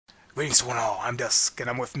Greetings to one all, I'm Dusk, and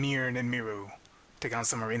I'm with Myrn and Miru. Take on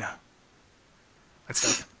some arena. And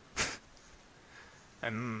stuff.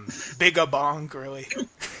 And Big a Bonk, really.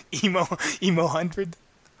 Emo 100.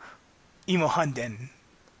 Emo Hunden.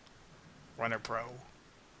 Runner Pro.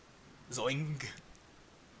 Zoink.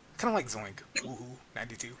 Kinda like Zoink. Woohoo,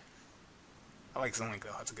 92. I like Zoink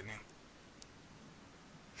though, that's a good name.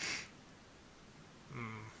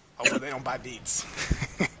 Hopefully they don't buy beats.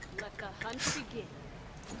 Let the hunt begin.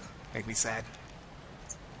 Make me sad.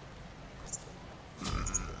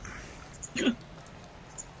 They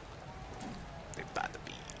buy the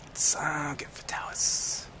beats. I'll get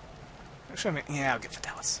Fatalis. Yeah, I'll get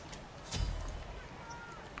Fatalis.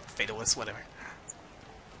 Fatalist, whatever.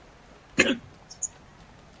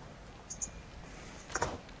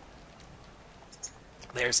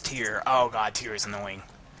 There's Tyr. Oh god, Tyr is annoying.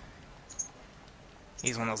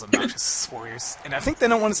 He's one of those obnoxious warriors. And I think they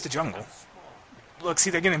don't want us to jungle. Look, see,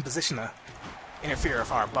 they're getting in position to interfere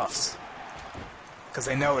with our buffs. Because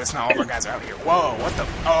they know it's not all of our guys are out here. Whoa, what the?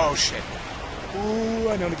 Oh, shit. Ooh,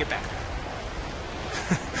 I know to get back.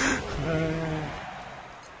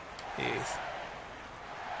 Yes.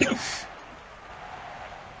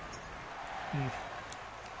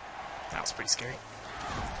 That was pretty scary.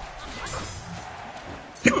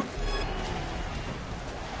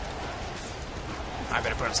 I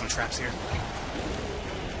better put up some traps here.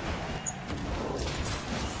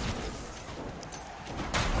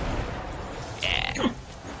 Yeah.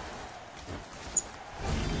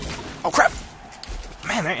 Oh crap!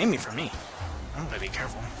 Man, they're aiming for me. I'm gonna be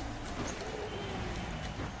careful.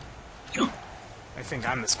 I think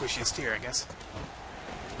I'm the squishiest here, I guess.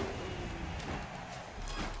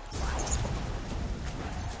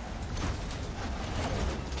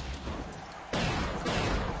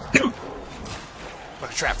 Put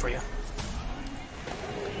a trap for you.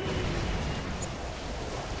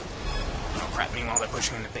 Oh crap, meanwhile they're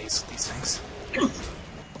pushing in the base with these things.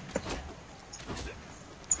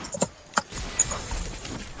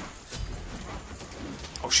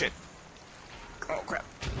 Oh shit. Oh crap.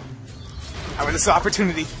 I win this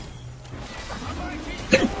opportunity.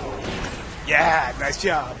 Yeah, nice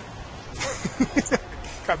job.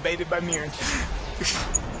 Got baited by Myrn.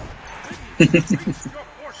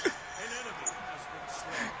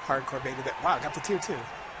 Hardcore baited it. Wow, I got the tier 2.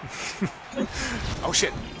 Oh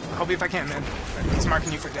shit. Help me if I can, man. He's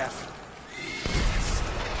marking you for death.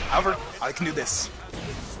 However, I can do this.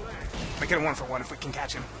 Make it a 1-for-1 if we can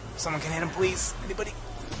catch him. Someone can hit him, please. Anybody?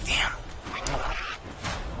 Damn.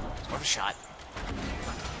 What a shot.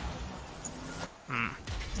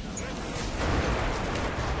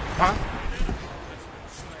 Huh?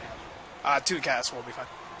 2 casts will be fine.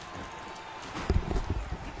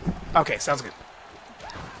 Okay, sounds good.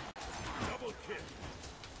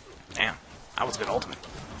 Damn, that was a good ultimate.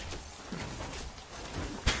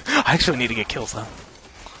 I actually need to get kills though.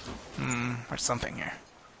 Or something here.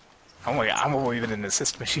 Oh my god, I'm even an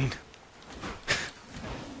assist machine.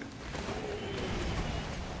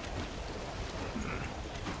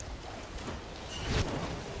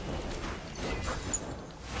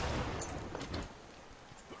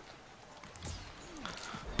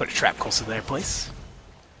 Put a trap close to their place.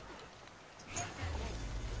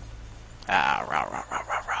 Ah, rah, rah, rah,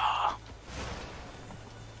 rah, rah.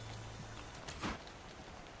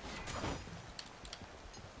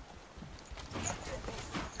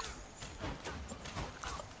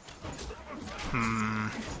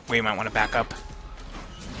 We might want to back up.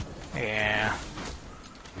 Yeah.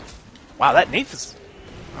 Wow, that Nath is...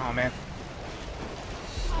 Oh, man.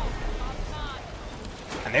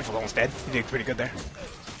 And Nath was almost dead. You did pretty good there.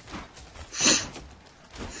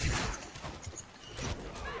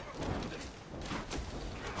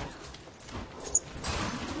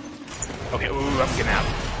 Okay, ooh, I'm getting out.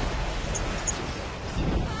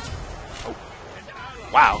 Oh.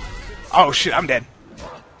 Wow. Oh, shit, I'm dead.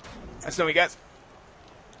 That's no, you guys.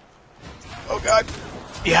 Oh, God.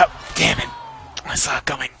 Yep, damn it. I saw it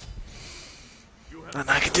coming. Nothing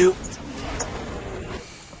I could do.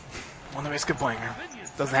 One the risk of playing her.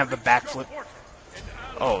 Doesn't have the backflip.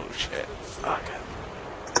 Oh, shit. Oh, God.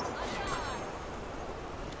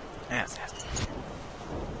 That's nasty.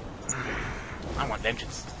 I want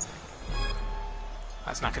vengeance.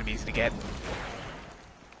 That's not going to be easy to get.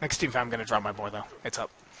 Next team fight, I'm going to drop my board, though. It's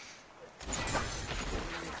up.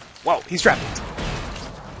 Whoa, he's trapped.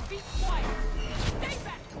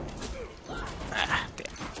 Ah, damn.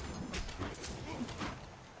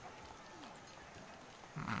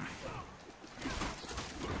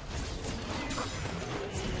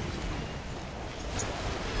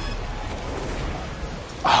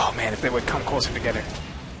 Oh man, if they would come closer together.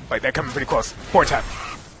 Like, they're coming pretty close. More time.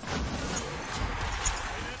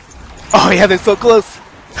 Oh yeah, they're so close.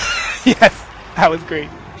 Yes, that was great.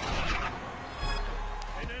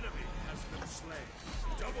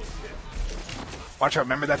 Watch out,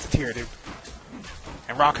 remember that's a tier, dude.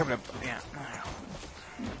 And Rock coming up, yeah.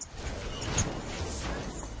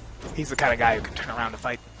 He's the kind of guy who can turn around to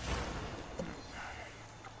fight.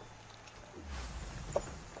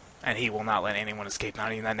 And he will not let anyone escape,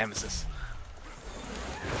 not even that Nemesis.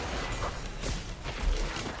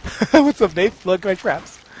 What's up, Nate? Look at my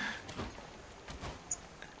traps.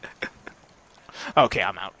 Okay,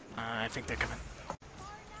 I'm out. I think they're coming.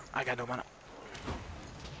 I got no mana.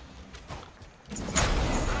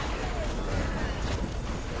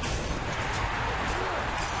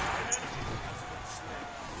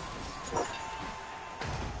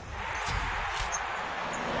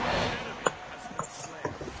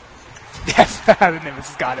 Yes, the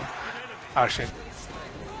Nemesis got him. Oh shit.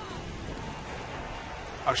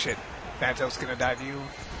 Oh shit. Thanatos gonna dive you.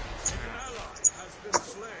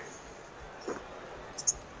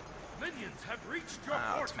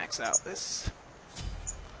 Let's max out this.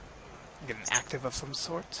 Get an active of some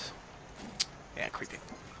sort. Yeah, creepy.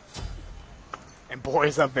 And Boar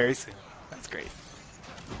is up very soon. That's great.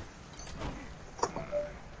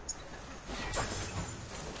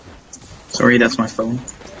 Sorry, that's my phone.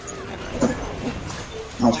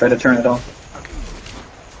 I'll try to turn it off. Okay.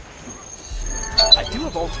 I do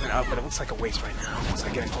have ultimate up, but it looks like a waste right now. Looks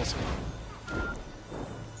like getting closer.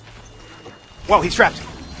 Whoa, he's trapped!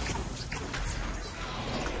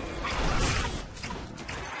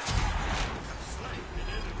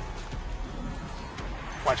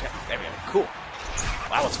 Watch out. There we go. Cool.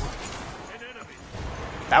 Wow,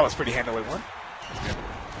 that was pretty handily won.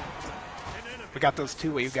 We got those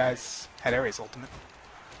two where you guys had Ares ultimate.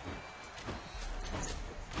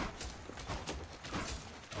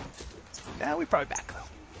 Yeah, we probably back though.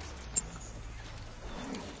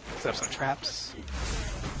 Set up some traps.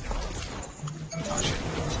 Oh shit.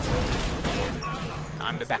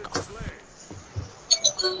 Time to back off.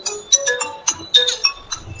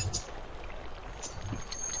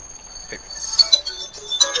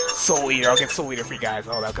 Soul Eater. I'll get Soul Eater for you guys.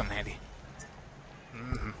 Oh, that'll come in handy.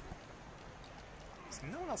 There's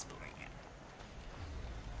no one else building it.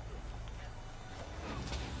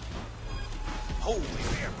 Holy,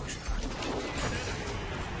 they are pushing hard.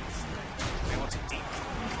 They went too deep.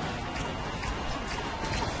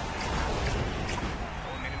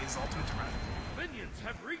 Oh, an enemy's ultimate to run. Minions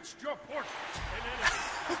have reached your port.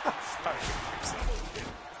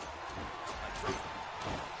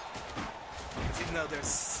 Even though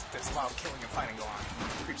there's a lot of killing and fighting going on,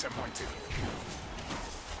 creeps are important too.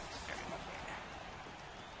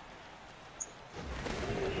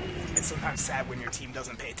 It's sometimes sad when your team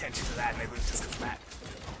doesn't pay attention to that and they lose just because of that.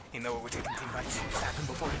 You know what we're taking team fights. It's happened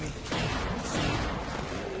before to me.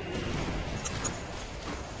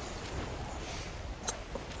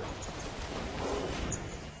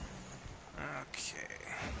 Okay.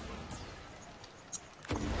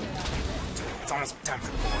 It's almost time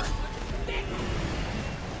for the board.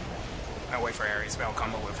 I'll wait for Ares, but I'll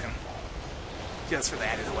combo with him. Just for the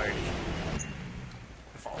added hilarity.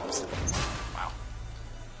 It follows. Wow.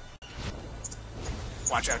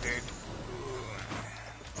 Watch out, dude.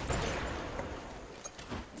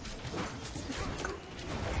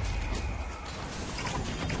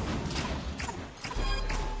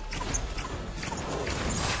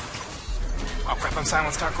 Oh crap, I'm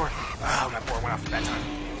silenced hardcore. Oh, my board went off at that time.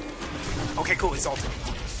 Okay, cool, he's ulted.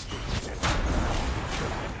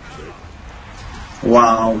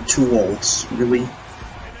 Wow, 2 ults, really?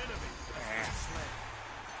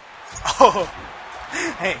 Oh!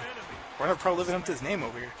 Hey, Runner Pro living up to his name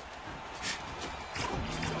over here.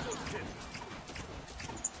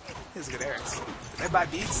 This is good Ares. Did they buy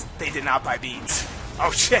beads? They did not buy beads.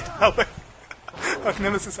 Oh shit, help me! Oh,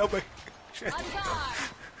 Nemesis, help me. Shit.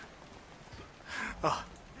 Oh,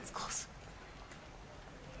 it's close.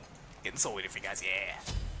 Getting soul waiting for you guys, yeah.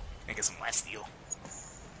 And get some last steel.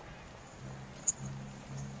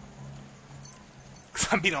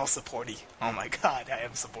 I'm being all supporty. Oh my god, I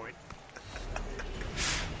am support.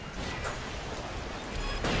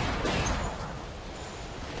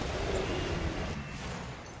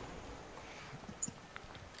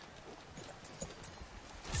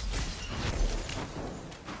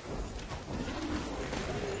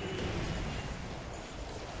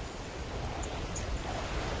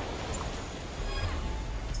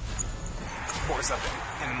 Force up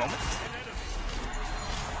in a moment.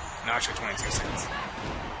 No, actually 22 seconds.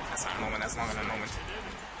 That's not a moment, that's longer than a moment.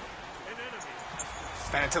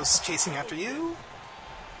 Thanatos chasing after you.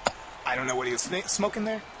 I don't know what he was smoking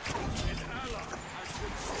there.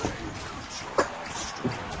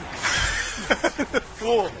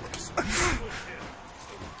 fool.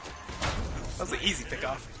 That was an easy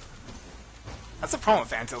pick-off. That's the problem with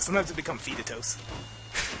Thanatos. Sometimes it becomes Thanatos.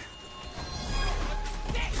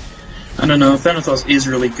 I don't know. Thanatos is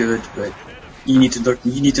really good, but you need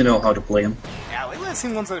to know how to play him. Yeah, lately I've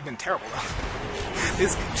seen ones that have been terrible though. They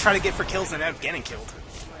just try to get for kills and end up getting killed.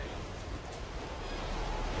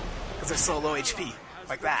 Because they're so low HP.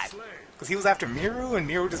 Like that. Because he was after Miru, and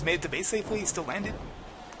Miru just made it to base safely, he still landed.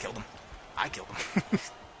 Killed him. I killed him.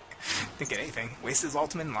 Didn't get anything. Wasted his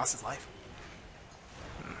ultimate and lost his life.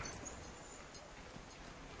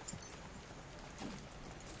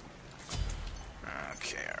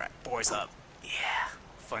 Okay, alright. Boys up. Yeah.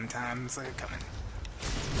 Fun times are coming.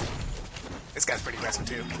 This guy's pretty aggressive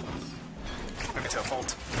too. Maybe to a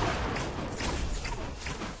fault.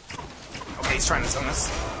 Okay, he's trying to zone us.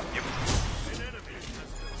 Yep.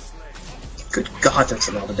 Good God, that's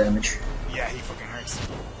a lot of damage. Yeah, he fucking hurts.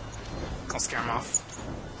 I'll scare him off.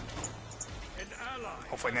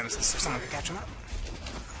 Hopefully Nemesis or someone can catch him up.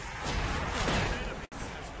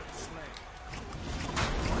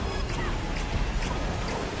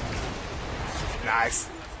 Nice.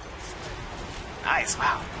 Nice,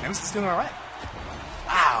 wow. Nemesis is doing alright.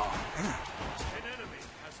 Wow. Yeah.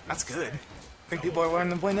 That's good. I think people are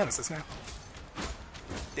learning to play Nemesis now.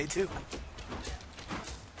 Day 2.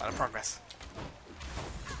 A lot of progress.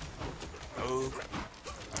 Oh, crap.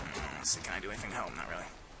 Let's see, can I do anything home? Not really.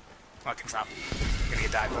 Well, I can drop. Gonna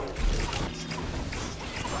get died, though.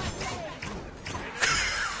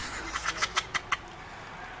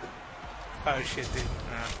 Oh, shit, dude.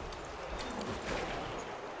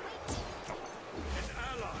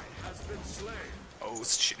 Oh,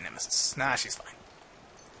 shit, Nemesis. Nah, she's fine.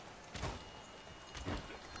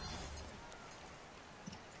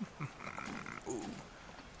 Ooh.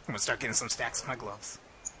 I'm gonna start getting some stacks of my gloves.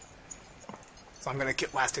 So I'm gonna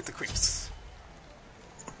last hit the creeps.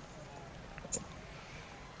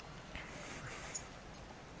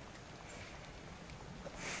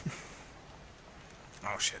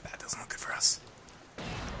 Oh shit, that doesn't look good for us.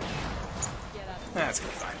 That's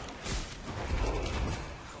gonna be fine.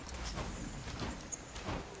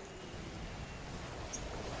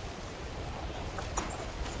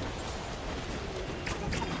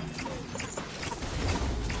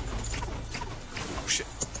 Oh shit.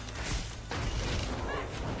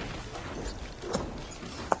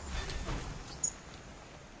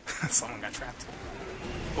 Someone got trapped.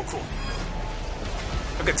 Oh cool.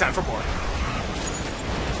 A good time for more.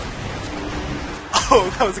 Oh,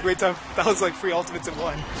 that was a great time. That was like 3 ultimates in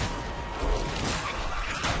one.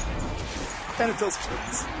 Thanatos,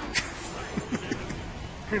 please.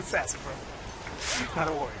 You're an assassin, bro. Not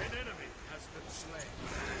a warrior.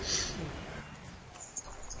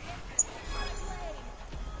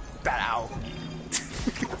 That owl.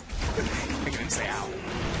 Making him say ow.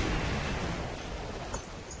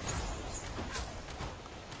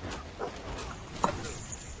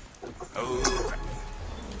 Oh, crap.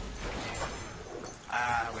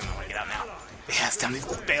 We don't want to get out now. Yeah, it's time to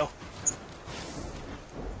bail.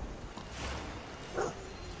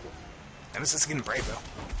 Nemesis is getting brave, though.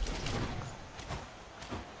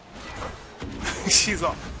 She's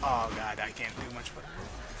all... Oh, God, I can't do much for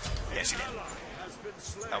her. Yeah, she did.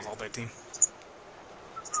 That was all 13.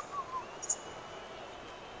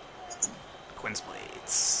 Quinn's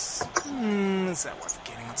Blades. Is that worth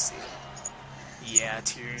getting? Let's see. Yeah,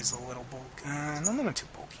 Tyr's a little bulky. No, not too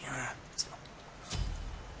bulky. So.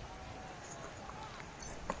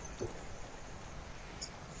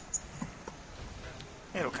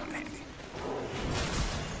 It'll come in handy.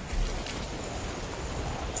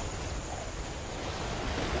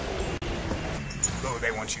 Oh,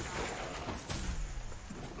 they want you.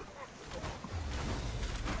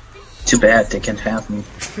 Too bad they can't have me.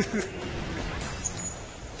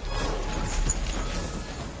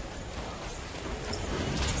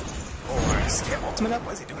 Or is he ultimate up?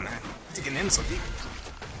 Why is he doing that? Is he getting in so deep?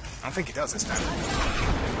 I don't think he does this time.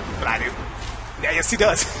 But I do. Yeah, yes he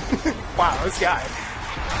does. Wow, this guy.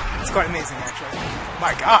 It's quite amazing, actually.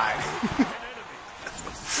 My God.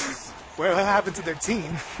 What happened to their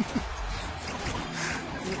team?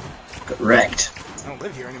 Correct. I don't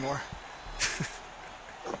live here anymore.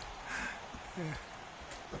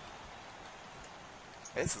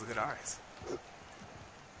 This is a good Artemis.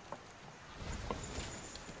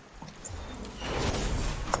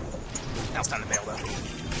 Now it's time to bail, though.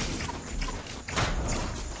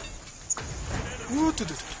 Ooh,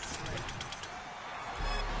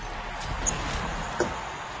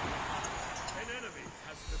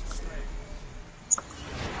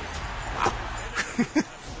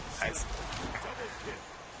 Nice.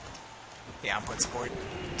 Yeah, I'm putting support.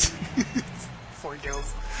 4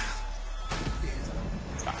 kills.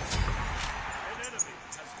 An enemy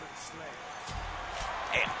has been slain.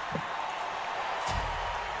 Damn.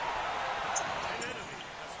 An enemy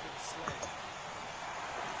has been slain.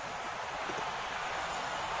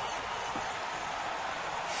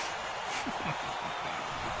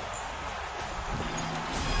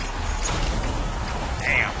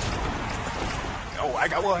 Damn. Oh, I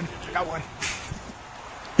got one. I got one.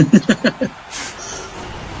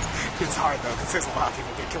 It's hard though, because there's a lot of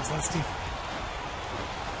people get kills on this team.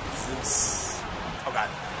 Zeus. Oh god.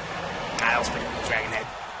 That was pretty good. Dragon head.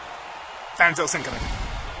 Thanatos incoming.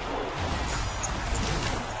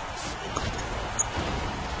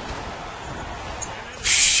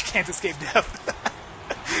 Can't escape death.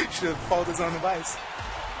 Should have followed his own advice.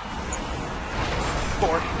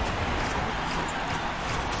 4.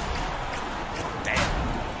 Damn.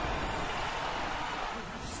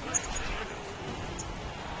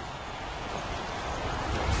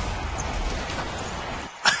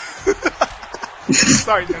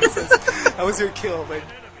 Sorry, Nemesis. That was your kill, but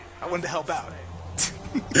I wanted to help out.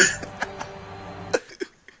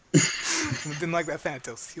 Didn't like that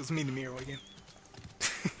Thanatos. He was mean to Miru again.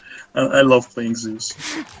 I love playing Zeus.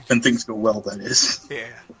 When things go well, that is.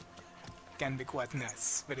 Yeah. Can be quite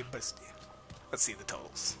nice. Very busty. Let's see the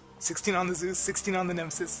totals. 16 on the Zeus, 16 on the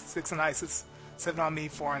Nemesis, 6 on Isis, 7 on me,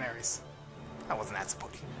 4 on Ares. That wasn't that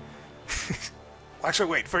supporting. Well, actually,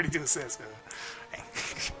 wait, 32 assists.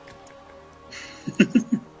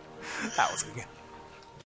 That was good.